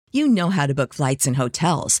You know how to book flights and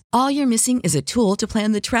hotels. All you're missing is a tool to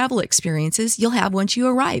plan the travel experiences you'll have once you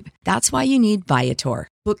arrive. That's why you need Viator.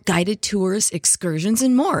 Book guided tours, excursions,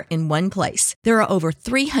 and more in one place. There are over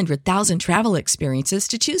 300,000 travel experiences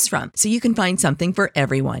to choose from, so you can find something for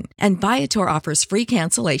everyone. And Viator offers free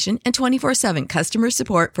cancellation and 24/7 customer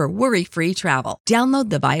support for worry-free travel.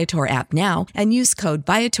 Download the Viator app now and use code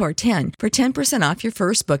Viator10 for 10% off your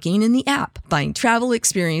first booking in the app. Find travel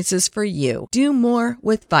experiences for you. Do more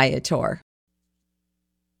with Viator.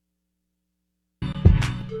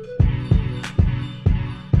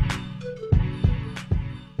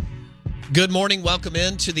 Good morning. Welcome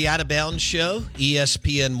into the Out of Bounds Show,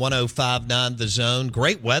 ESPN 105.9 The Zone.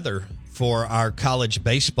 Great weather for our college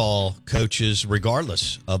baseball coaches,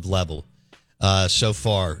 regardless of level, so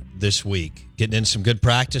far this week. Getting in some good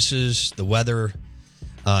practices, the weather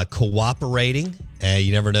cooperating.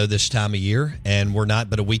 You never know this time of year, and we're not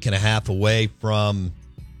but a week and a half away from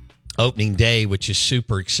opening day, which is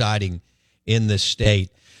super exciting in this state.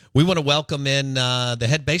 We want to welcome in the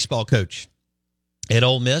head baseball coach at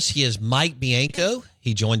Ole Miss. He is Mike Bianco.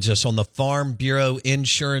 He joins us on the Farm Bureau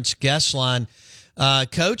Insurance guest line.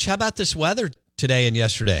 Coach, how about this weather today and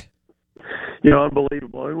yesterday?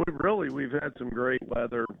 Unbelievable. We've had some great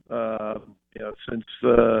weather, since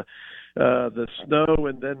the snow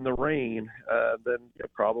and then the rain.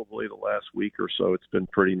 Probably the last week or so, it's been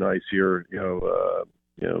pretty nice here.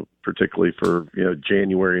 Particularly for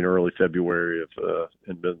January and early February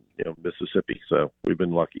in Mississippi. So we've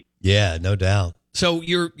been lucky. Yeah, no doubt. So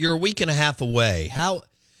you're a week and a half away.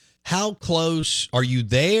 How close are you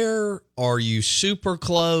there? Are you super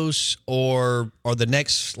close, or are the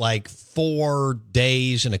next 4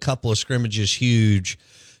 days and a couple of scrimmages huge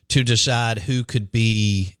to decide who could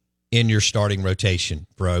be in your starting rotation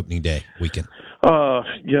for opening day weekend?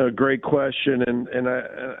 Great question, and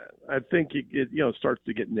I think it starts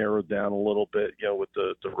to get narrowed down a little bit, with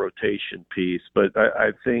the rotation piece. But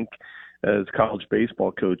I think as college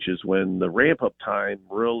baseball coaches, when the ramp-up time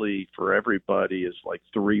really for everybody is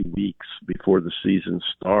 3 weeks before the season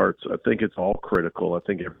starts, I think it's all critical. I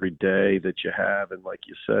think every day that you have, and like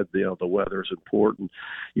you said, the weather is important.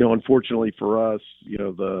 Unfortunately for us,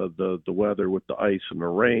 the weather with the ice and the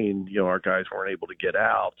rain, our guys weren't able to get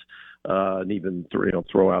out. And even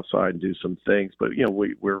throw outside and do some things. But,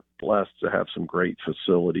 we're blessed to have some great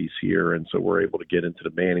facilities here. And so we're able to get into the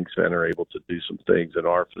Manning Center, able to do some things in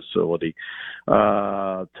our facility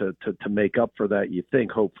to make up for that, you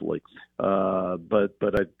think, hopefully. But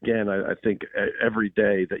again, I think every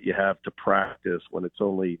day that you have to practice when it's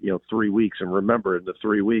only, 3 weeks. And remember, in the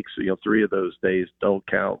 3 weeks, 3 of those days don't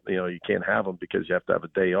count. You can't have them because you have to have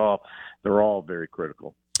a day off. They're all very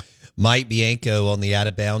critical. Mike Bianco on the Out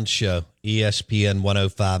of Bounds Show, ESPN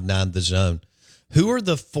 105.9 The Zone. Who are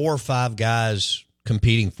the 4 or 5 guys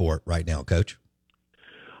competing for it right now, Coach?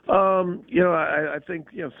 I think,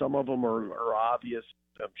 some of them are obvious.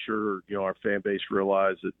 I'm sure, our fan base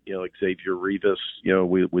realized that, Xavier Rivas,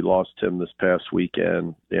 we lost him this past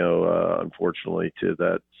weekend, unfortunately to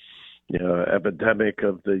that, epidemic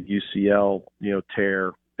of the UCL,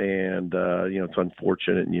 tear. And, it's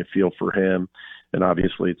unfortunate and you feel for him. And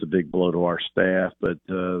obviously it's a big blow to our staff, but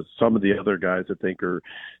some of the other guys I think are,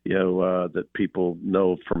 that people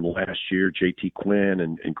know from last year, JT Quinn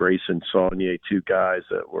and Grayson Saunier, 2 guys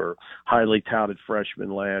that were highly touted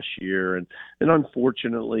freshmen last year. And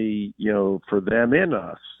unfortunately, for them and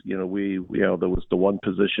us, we there was the one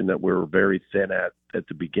position that we were very thin at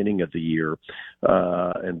the beginning of the year.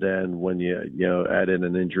 And then when you add in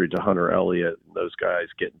an injury to Hunter Elliott, those guys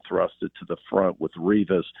getting thrusted to the front with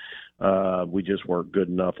Rivas, we just weren't good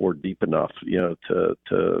enough or deep enough,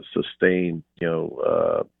 to sustain,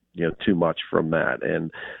 too much from that.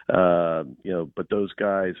 And, but those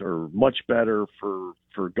guys are much better for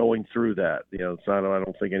going through that. It's not, I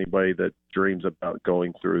don't think anybody that dreams about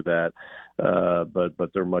going through that, but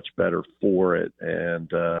they're much better for it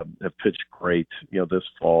and have pitched great, this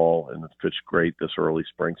fall and have pitched great this early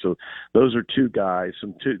spring. So those are 2 guys,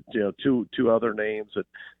 two other names that,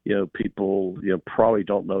 people, probably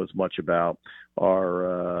don't know as much about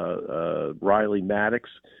are Riley Maddox,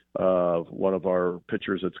 one of our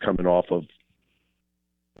pitchers that's coming off of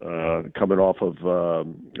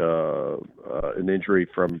an injury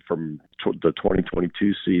from the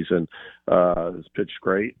 2022 season, has pitched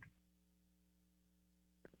great.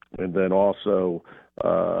 And then also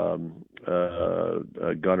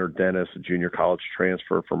Gunnar Dennis, a junior college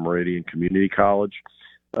transfer from Meridian Community College.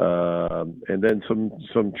 And then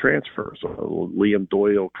some transfers, Liam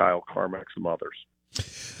Doyle, Kyle Carmack, some others.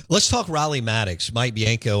 Let's talk Riley Maddox, Mike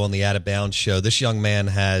Bianco on the Out of Bounds show. This young man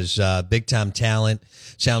has big-time talent.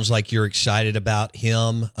 Sounds like you're excited about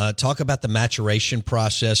him. Talk about the maturation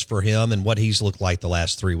process for him and what he's looked like the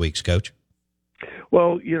last 3 weeks, Coach.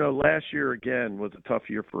 Well, last year, again, was a tough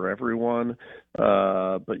year for everyone.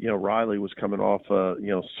 But, Riley was coming off,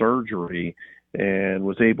 surgery and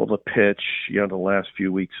was able to pitch, the last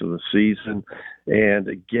few weeks of the season. And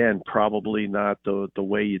again, probably not the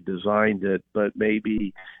way you designed it, but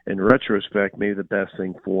maybe in retrospect, maybe the best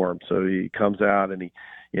thing for him. So he comes out and he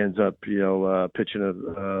ends up, pitching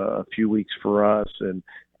a few weeks for us, and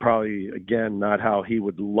probably, again, not how he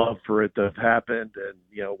would love for it to have happened. And,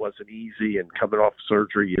 it wasn't easy, and coming off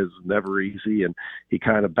surgery is never easy. And he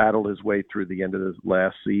kind of battled his way through the end of the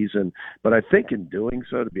last season. But I think in doing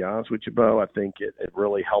so, to be honest with you, Bo, I think it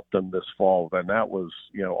really helped him this fall. And that was,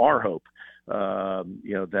 our hope.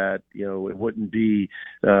 That, it wouldn't be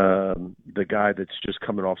the guy that's just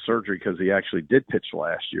coming off surgery, because he actually did pitch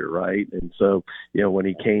last year, right? And so, when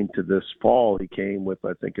he came to this fall, he came with,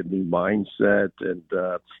 I think, a new mindset, and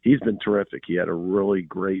he's been terrific. He had a really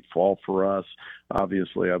great fall for us.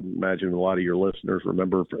 Obviously, I imagine a lot of your listeners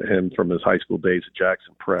remember him from his high school days at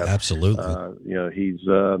Jackson Prep. Absolutely. He's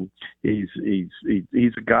a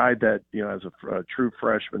guy that, as a true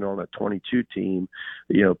freshman on a 22 team,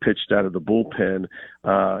 pitched out of the bullpen,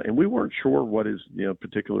 and we weren't sure what his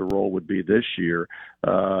particular role would be this year.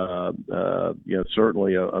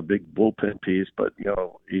 Certainly a big bullpen piece, but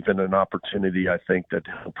even an opportunity, I think, that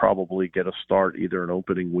he'll probably get a start either an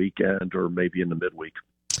opening weekend or maybe in the midweek.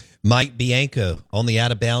 Mike Bianco on the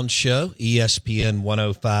Out of Bounds show, ESPN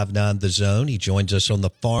 105.9 The Zone. He joins us on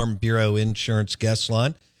the Farm Bureau Insurance guest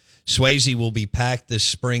line. Swayze will be packed this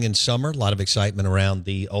spring and summer. A lot of excitement around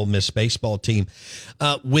the Ole Miss baseball team.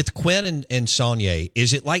 With Quinn and Sonia,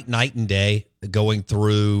 is it like night and day going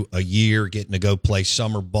through a year, getting to go play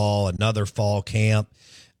summer ball, another fall camp,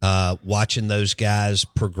 watching those guys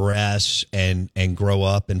progress and grow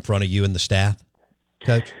up in front of you and the staff,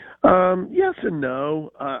 Coach? Yes and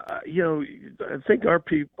no. I think our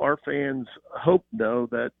fans hope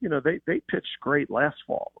that they pitched great last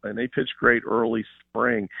fall, and they pitched great early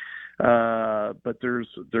spring. But there's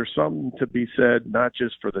something to be said, not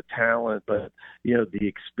just for the talent, but the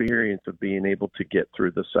experience of being able to get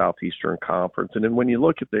through the Southeastern Conference. And then when you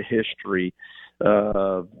look at the history,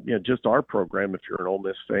 just our program, if you're an Ole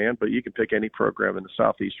Miss fan, but you can pick any program in the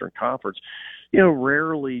Southeastern Conference.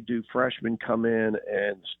 Rarely do freshmen come in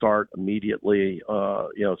and start immediately,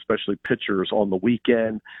 especially pitchers on the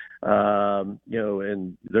weekend.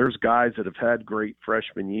 And there's guys that have had great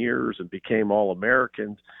freshman years and became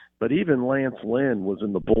All-Americans. But even Lance Lynn was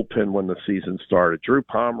in the bullpen when the season started. Drew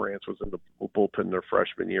Pomerantz was in the bullpen their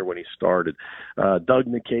freshman year when he started. Doug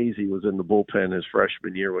Nikhazy was in the bullpen his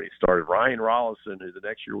freshman year when he started. Ryan Rollison, who the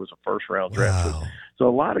next year was a first-round draft pick. So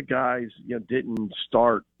a lot of guys, didn't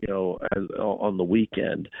start, on the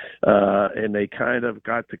weekend, and they kind of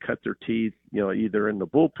got to cut their teeth, either in the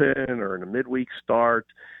bullpen or in a midweek start,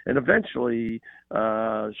 and eventually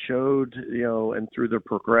showed, and through their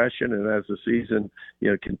progression and as the season,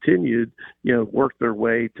 continued, worked their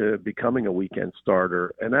way to becoming a weekend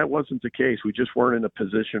starter. And that wasn't the case. We just weren't in a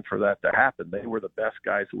position for that to happen. They were the best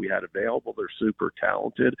guys that we had available. They're super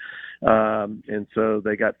talented. And so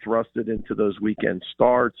they got thrusted into those weekend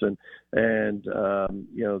starts, and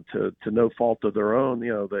to no fault of their own,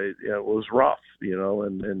 it was rough,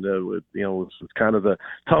 and it was kind of a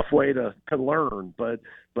tough way to learn. But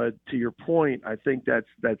to your point, I think that's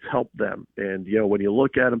helped them. And, when you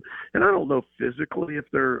look at them, and I don't know physically if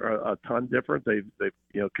they're a ton different, they've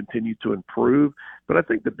continued to improve. But I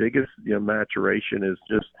think the biggest, maturation is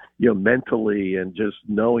just, mentally, and just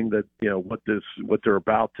knowing that, what they're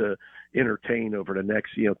about to entertain over the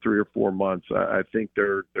next, 3 or 4 months. I think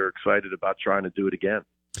they're excited about trying to do it again.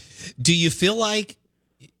 Do you feel like,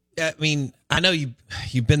 I know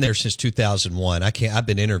you've been there since 2001. I've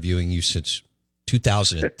been interviewing you since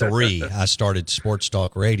 2003. I started Sports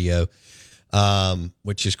Talk Radio,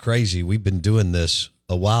 which is crazy. We've been doing this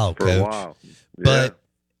a while, for Coach. A while. Yeah. But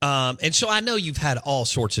and so I know you've had all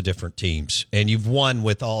sorts of different teams, and you've won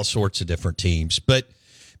with all sorts of different teams. But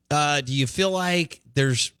do you feel like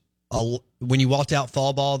when you walked out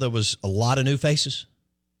fall ball, there was a lot of new faces,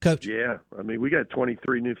 Coach? Yeah, we got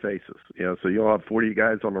 23 new faces. So you'll have 40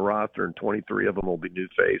 guys on the roster, and 23 of them will be new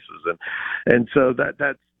faces, and so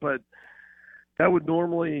but that would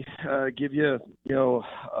normally give you,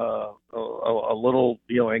 a a little,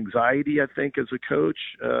 anxiety, I think, as a coach,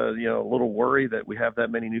 a little worry that we have that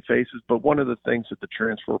many new faces. But one of the things that the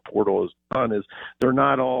transfer portal has done is they're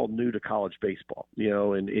not all new to college baseball,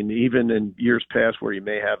 and even in years past where you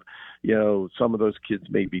may have, some of those kids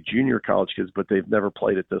may be junior college kids, but they've never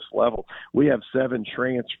played at this level. We have 7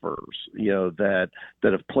 transfers, that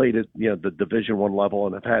have played at, the Division I level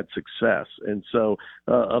and have had success. And so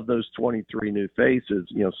of those 23 new faces,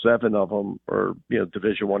 7 of them are,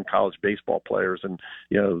 Division I college baseball players, and,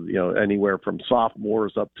 anywhere from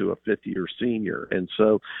sophomores up to a 5th-year senior. And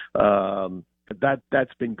so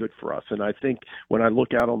that's been good for us. And I think when I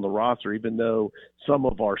look out on the roster, even though some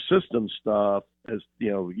of our system stuff, as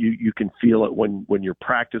you can feel it when you're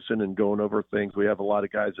practicing and going over things. We have a lot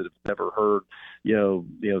of guys that have never heard,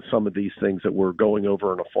 some of these things that we're going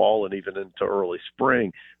over in the fall and even into early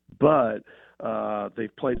spring. But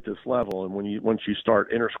they've played at this level, and once you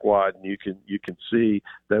start inter squad, and you can see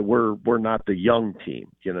that we're not the young team,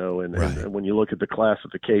 and, right. and when you look at the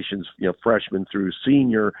classifications, freshman through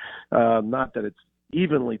senior, not that it's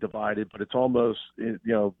evenly divided, but it's almost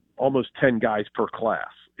 10 guys per class.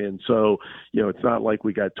 And so, it's not like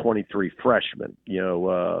we got 23 freshmen,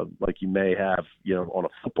 like you may have, on a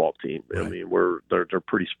football team. Right. I mean, they're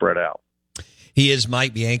pretty spread out. He is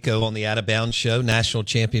Mike Bianco on the Out of Bounds Show, national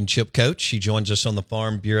championship coach. He joins us on the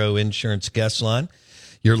Farm Bureau Insurance guest line.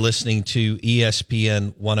 You're listening to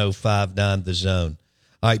ESPN 105.9 The Zone.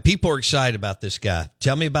 All right, people are excited about this guy.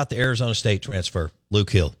 Tell me about the Arizona State transfer, Luke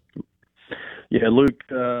Hill. Yeah, Luke,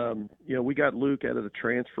 we got Luke out of the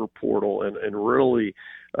transfer portal and really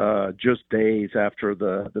just days after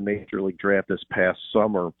the Major League draft this past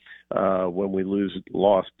summer, when we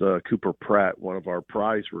lost Cooper Pratt, one of our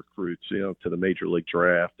prize recruits, to the Major League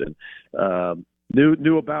draft. And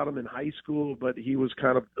knew about him in high school, but he was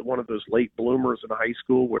kind of one of those late bloomers in high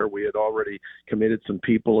school where we had already committed some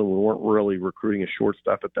people and we weren't really recruiting a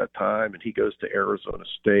shortstop at that time. And he goes to Arizona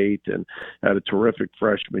State and had a terrific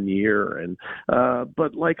freshman year. And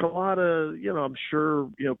but like a lot of, I'm sure,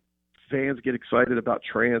 fans get excited about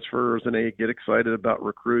transfers and they get excited about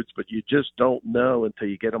recruits, but you just don't know until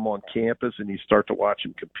you get them on campus and you start to watch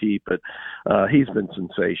him compete. But he's been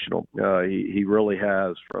sensational. He really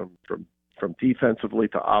has, from defensively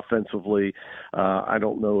to offensively. I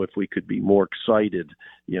don't know if we could be more excited,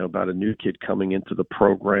 about a new kid coming into the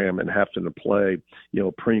program and having to play,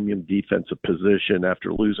 a premium defensive position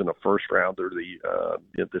after losing a first rounder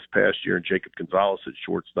this past year in Jacob Gonzalez at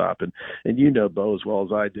shortstop. And Bo, as well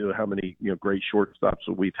as I do, how many, great shortstops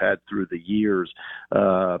that we've had through the years,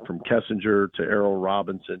 from Kessinger to Errol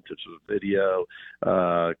Robinson to Video,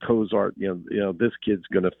 Cozart. This kid's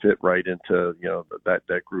going to fit right into,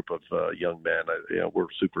 that group of young men. We're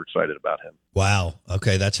super excited about him. Wow.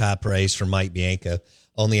 Okay, that's high praise from Mike Bianco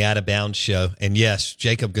on the Out of Bounds Show. And yes,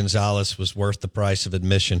 Jacob Gonzalez was worth the price of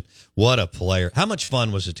admission. What a player. How much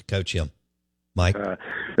fun was it to coach him, Mike?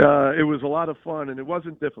 It was a lot of fun, and it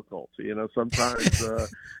wasn't difficult. Sometimes,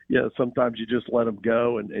 sometimes you just let him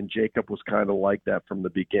go, and Jacob was kind of like that from the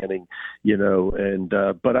beginning,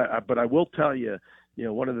 but I will tell you,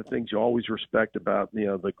 one of the things you always respect about,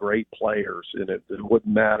 the great players, and it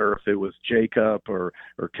wouldn't matter if it was Jacob or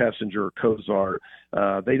Kessinger or Cozart,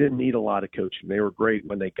 they didn't need a lot of coaching. They were great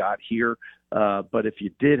when they got here. But if you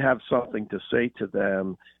did have something to say to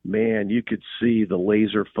them, man, you could see the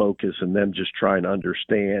laser focus and them just trying to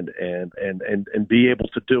understand and be able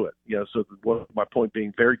to do it. So my point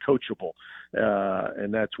being very coachable,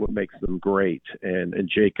 and that's what makes them great. And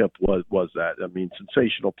Jacob was that. I mean,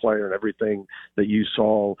 sensational player, and everything that you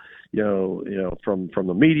saw, from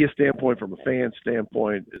the media standpoint, from a fan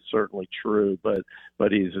standpoint, is certainly true.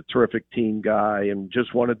 But he's a terrific team guy and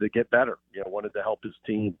just wanted to get better. Wanted to help his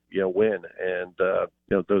team, win. And,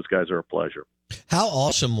 those guys are a pleasure. How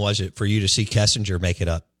awesome was it for you to see Kessinger make it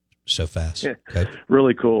up so fast? Okay.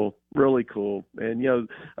 Really cool. And,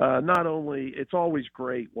 not only, it's always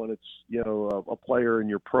great when it's, a player in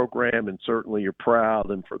your program, and certainly you're proud,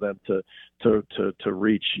 and for them to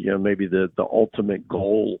reach, maybe the ultimate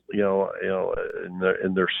goal,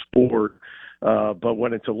 in their sport. But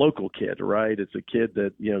when it's a local kid, right? It's a kid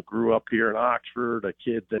that, grew up here in Oxford, a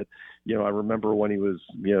kid that, I remember when he was,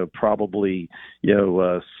 probably,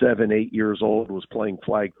 7, 8 years old, was playing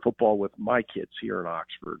flag football with my kids here in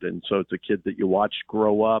Oxford. And so it's a kid that you watch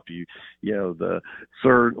grow up,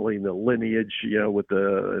 certainly the lineage, with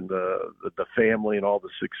the family and all the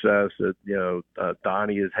success that,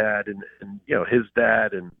 Donnie has had and his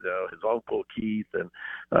dad and, his uncle Keith. And,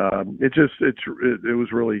 it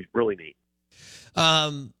was really, really neat.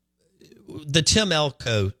 the Tim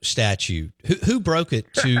Elko statue. Who broke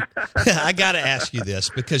it to? I got to ask you this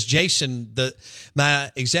because Jason,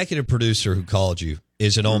 my executive producer who called you,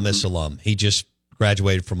 is an Ole Miss alum. He just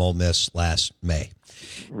graduated from Ole Miss last May,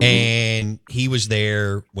 and he was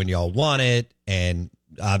there when y'all won it. And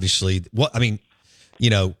obviously,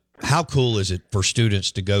 how cool is it for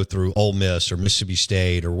students to go through Ole Miss or Mississippi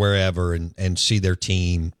State or wherever and see their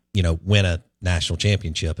team, win a national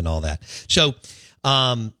championship and all that? So,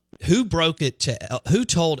 who broke it who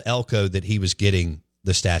told Elko that he was getting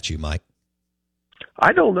the statue, Mike?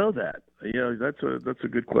 I don't know that. That's a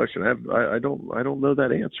good question. I don't know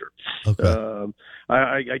that answer. Okay.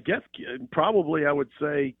 I guess probably I would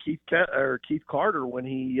say Keith Carter when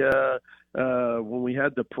we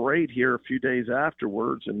had the parade here a few days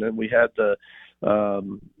afterwards, and then we had the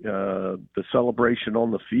celebration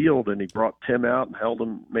on the field, and he brought Tim out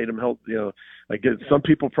and made him help. I guess some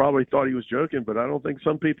people probably thought he was joking, but I don't think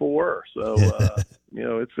some people were. So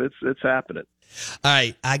it's happening. All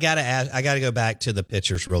right, I gotta go back to the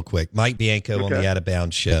pitchers real quick. Mike Bianco on the Out of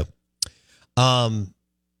Bounds show.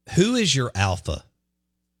 Who is your alpha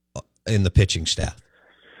in the pitching staff?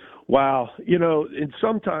 Wow. And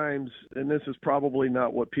sometimes, and this is probably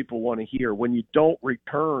not what people want to hear, when you don't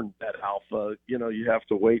return that alpha, you have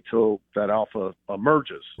to wait till that alpha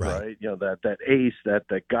emerges, right? That ace, that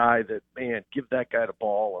guy that, man, give that guy the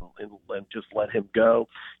ball and just let him go.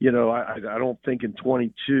 I don't think in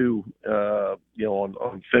 22,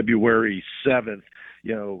 on February 7th,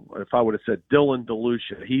 if I would have said Dylan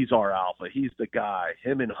DeLucia, he's our alpha. He's the guy.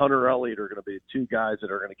 Him and Hunter Elliott are going to be the two guys that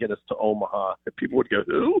are going to get us to Omaha. And people would go,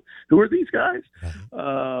 who? Who are these guys?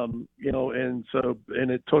 And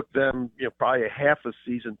it took them, probably a half a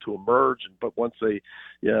season to emerge. But once they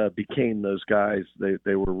became those guys,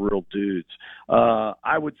 they were real dudes.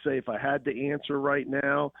 I would say if I had to answer right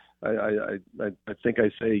now, I think I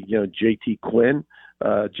say, JT Quinn.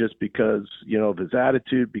 Just because, of his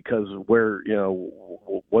attitude, because of where,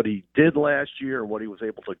 what he did last year and what he was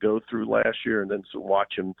able to go through last year, and then to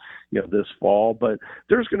watch him, this fall. But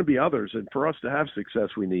there's going to be others. And for us to have success,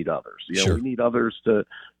 we need others. Sure. We need others to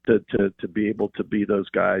be able to be those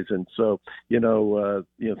guys. And so,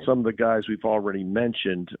 some of the guys we've already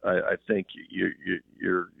mentioned, I think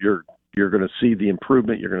you're going to see the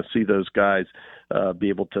improvement. You're going to see those guys be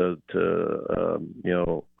able to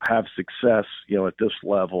have success, at this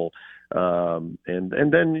level. And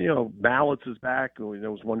then, Mallets is back.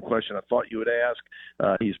 There was one question I thought you would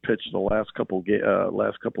ask. He's pitched the last couple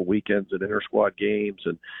weekends at inter-squad games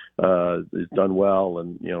and has done well.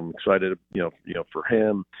 And, I'm excited, for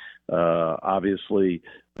him. Obviously,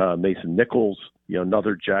 Mason Nichols,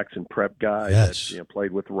 another Jackson Prep guy that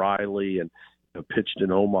played with Riley and pitched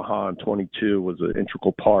in Omaha in 22, was an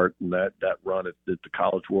integral part in that run at the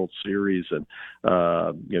College World Series, and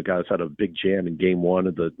guys had a big jam in Game 1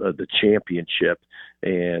 of the championship,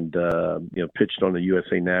 and pitched on the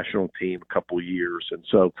USA national team a couple of years, and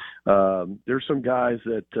so there's some guys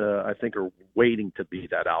that I think are waiting to be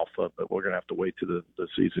that alpha, but we're going to have to wait till the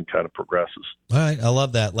season kind of progresses. All right, I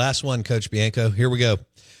love that. Last one, Coach Bianco. Here we go.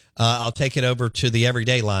 I'll take it over to the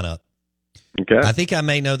everyday lineup. Okay. I think I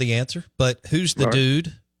may know the answer, but who's the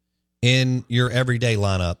dude in your everyday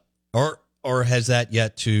lineup, or has that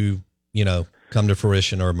yet to come to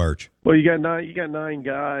fruition or emerge? Well, you got nine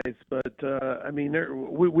guys, but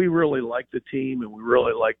we really like the team, and we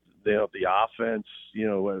really like the offense.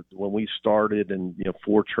 When we started, and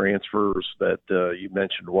 4 transfers that you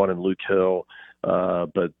mentioned, one in Luke Hill.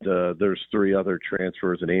 But there's 3 other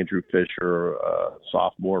transfers, and Andrew Fisher,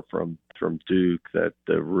 sophomore from Duke, that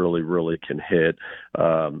really, really can hit.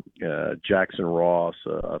 Jackson Ross,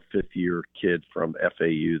 a 5th-year kid from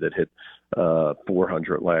FAU that hit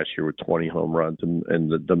 400 last year with 20 home runs,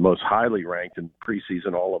 and the most highly ranked in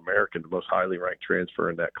preseason All-American, the most highly ranked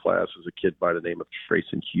transfer in that class is a kid by the name of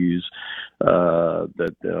Trayson Hughes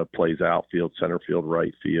that plays outfield, center field,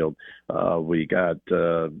 right field. We got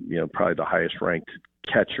probably the highest ranked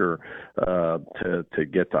catcher to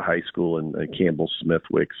get to high school in Campbell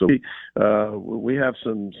Smithwick. So we have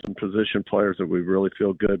some position players that we really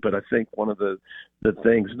feel good. But I think one of the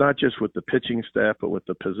things, not just with the pitching staff, but with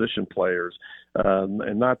the position players,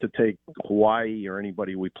 and not to take Hawaii or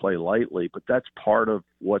anybody we play lightly, but that's part of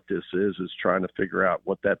what this is trying to figure out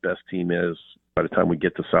what that best team is by the time we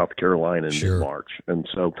get to South Carolina in March. And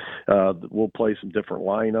so we'll play some different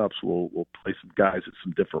lineups. We'll play some guys at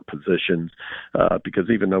some different positions because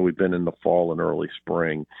even though we've been in the fall and early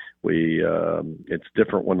spring, it's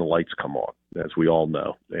different when the lights come on, as we all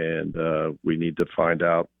know. And we need to find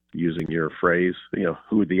out, using your phrase,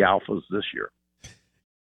 who are the alphas this year.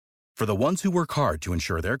 For the ones who work hard to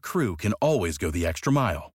ensure their crew can always go the extra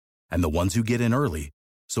mile, and the ones who get in early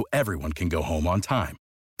so everyone can go home on time.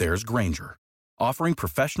 There's Grainger, offering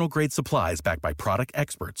professional-grade supplies backed by product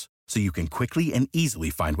experts so you can quickly and easily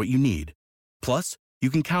find what you need. Plus, you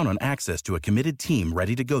can count on access to a committed team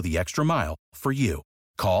ready to go the extra mile for you.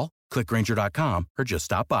 Call, click Grainger.com, or just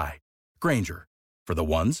stop by. Grainger, for the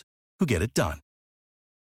ones who get it done.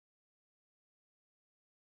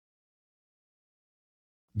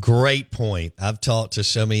 Great point. I've talked to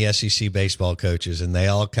so many SEC baseball coaches, and they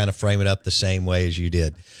all kind of frame it up the same way as you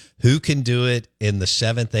did. Who can do it in the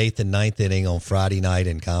 7th, 8th, and 9th inning on Friday night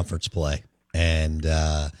in conference play? And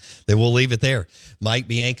then we'll leave it there. Mike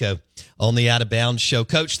Bianco on the Out of Bounds Show.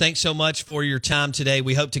 Coach, thanks so much for your time today.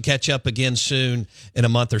 We hope to catch up again soon in a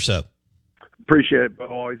month or so. Appreciate it, but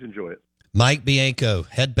always enjoy it. Mike Bianco,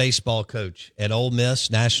 head baseball coach at Ole Miss,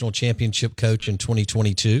 national championship coach in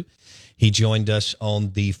 2022. He joined us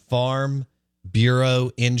on the Farm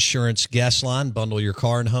Bureau Insurance guest line. Bundle your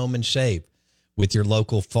car and home and save with your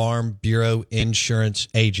local Farm Bureau Insurance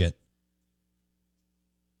agent.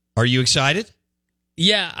 Are you excited?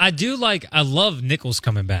 Yeah, I love Nichols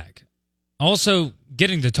coming back. Also,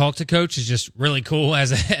 getting to talk to Coach is just really cool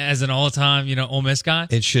as an all-time, Ole Miss guy.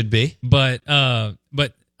 It should be. But I'm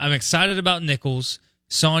excited about Nichols,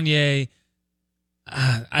 Saunier.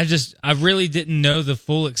 I really didn't know the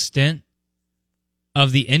full extent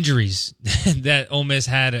of the injuries that Ole Miss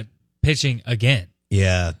had at pitching again.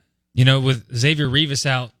 Yeah. With Xavier Rivas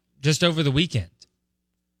out just over the weekend.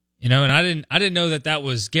 And I didn't know that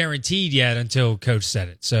was guaranteed yet until Coach said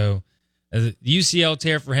it. So the UCL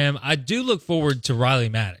tear for him. I do look forward to Riley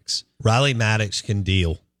Maddox. Riley Maddox can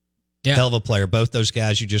deal. Yeah. Hell of a player. Both those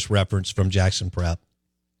guys you just referenced from Jackson Prep.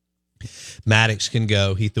 Maddox can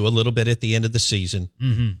go. He threw a little bit at the end of the season.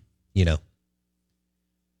 Mm-hmm.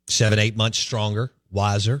 7-8 months stronger,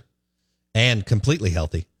 wiser, and completely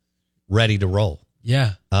healthy, ready to roll.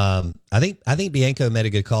 Yeah. I think Bianco made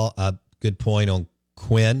a good point on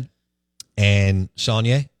Quinn and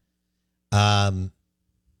Saunier.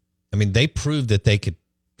 They proved that they could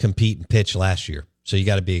compete and pitch last year, so you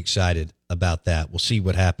got to be excited about that. We'll see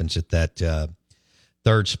what happens at that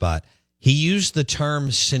third spot. He used the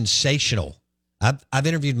term sensational. I've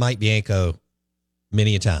interviewed Mike Bianco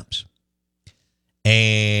many a times,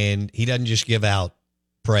 and he doesn't just give out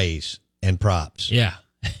praise and props. Yeah.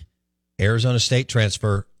 Arizona State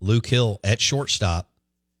transfer, Luke Hill at shortstop.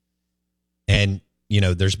 And,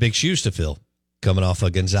 there's big shoes to fill coming off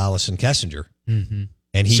of Gonzalez and Kessinger. Mm-hmm.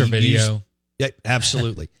 And he Servideo. Yeah,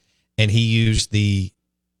 absolutely. And he used the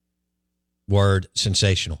word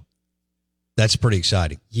sensational. That's pretty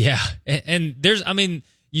exciting. Yeah. And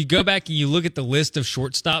you go back and you look at the list of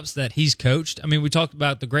shortstops that he's coached. We talked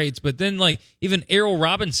about the greats, but then even Errol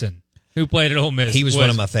Robinson, who played at Ole Miss. He was one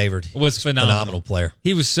of my favorites. Was phenomenal. Phenomenal player.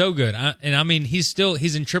 He was so good. He's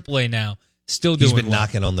in AAA now, still doing He's been well.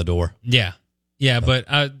 knocking on the door. Yeah. Yeah,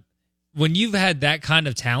 but when you've had that kind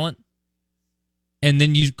of talent and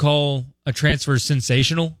then you call a transfer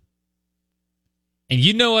sensational, and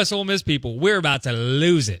us Ole Miss people, we're about to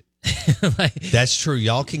lose it. That's true.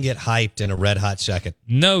 Y'all can get hyped in a red hot second.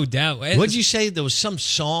 No doubt. What'd you say? There was some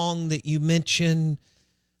song that you mentioned.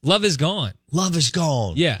 Love is Gone. Love is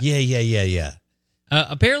Gone. Yeah. Yeah.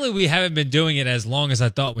 Apparently, we haven't been doing it as long as I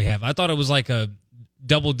thought we have. I thought it was like a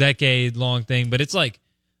double decade long thing, but it's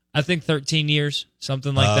I think 13 years,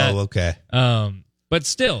 something like that. Oh, okay. But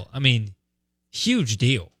still, huge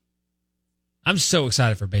deal. I'm so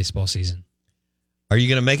excited for baseball season. Are you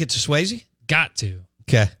going to make it to Swayze? Got to.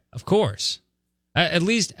 Okay. Of course. At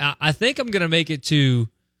least, I think I'm going to make it to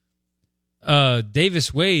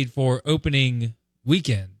Davis Wade for opening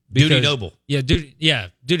weekend. Duty Noble. Yeah,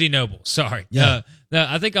 Duty Noble. Sorry. Yeah.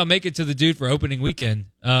 I think I'll make it to the Dude for opening weekend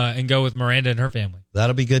and go with Miranda and her family.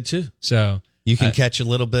 That'll be good, too. So you can catch a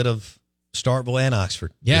little bit of Starkville and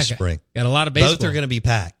Oxford this spring. Got a lot of baseball. Both are going to be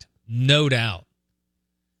packed. No doubt.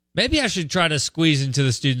 Maybe I should try to squeeze into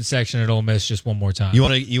the student section at Ole Miss just one more time. You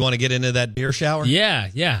want to get into that beer shower?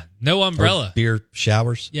 Yeah. No umbrella. Or beer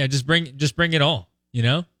showers? Yeah, just bring it all,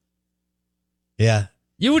 Yeah.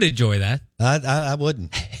 You would enjoy that. I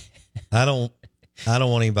wouldn't. I don't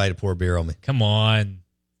want anybody to pour beer on me. Come on.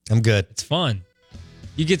 I'm good. It's fun.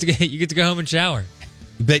 You get to go home and shower.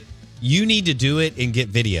 But you need to do it and get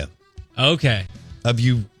video. Okay. Of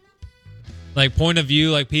you. Like point of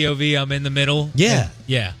view, like POV, I'm in the middle. Yeah.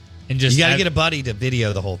 Yeah. And just you got to get a buddy to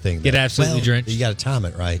video the whole thing. Get absolutely drenched. You got to time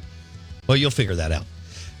it right. Well, you'll figure that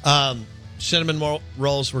out. Cinnamon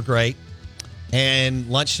rolls were great. And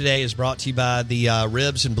lunch today is brought to you by the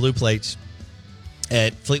Ribs and Blue Plates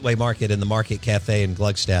at Fleetway Market and the Market Cafe in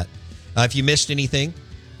Gluckstadt. If you missed anything,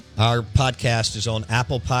 our podcast is on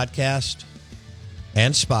Apple Podcast,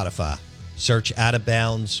 and Spotify. Search Out of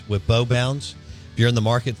Bounds with Bo Bounds. If you're in the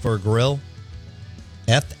market for a grill,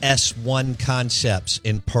 FS1 Concepts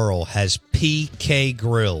in Pearl has PK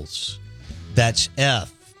Grills. That's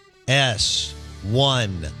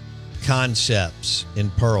FS1 Concepts in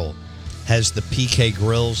Pearl has the PK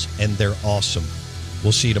Grills, and they're awesome.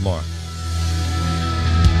 We'll see you tomorrow.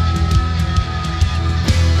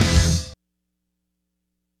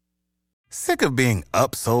 Sick of being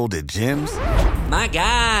upsold at gyms? My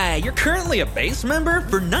guy, you're currently a base member?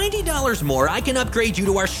 For $90 more, I can upgrade you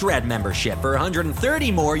to our Shred membership. For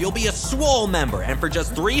 $130 more, you'll be a Swole member. And for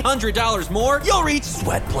just $300 more, you'll reach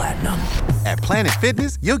Sweat Platinum. At Planet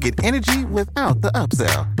Fitness, you'll get energy without the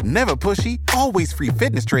upsell. Never pushy, always free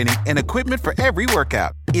fitness training and equipment for every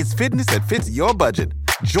workout. It's fitness that fits your budget.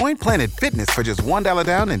 Join Planet Fitness for just $1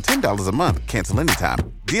 down and $10 a month. Cancel anytime.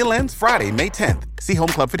 Deal ends Friday, May 10th. See Home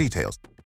Club for details.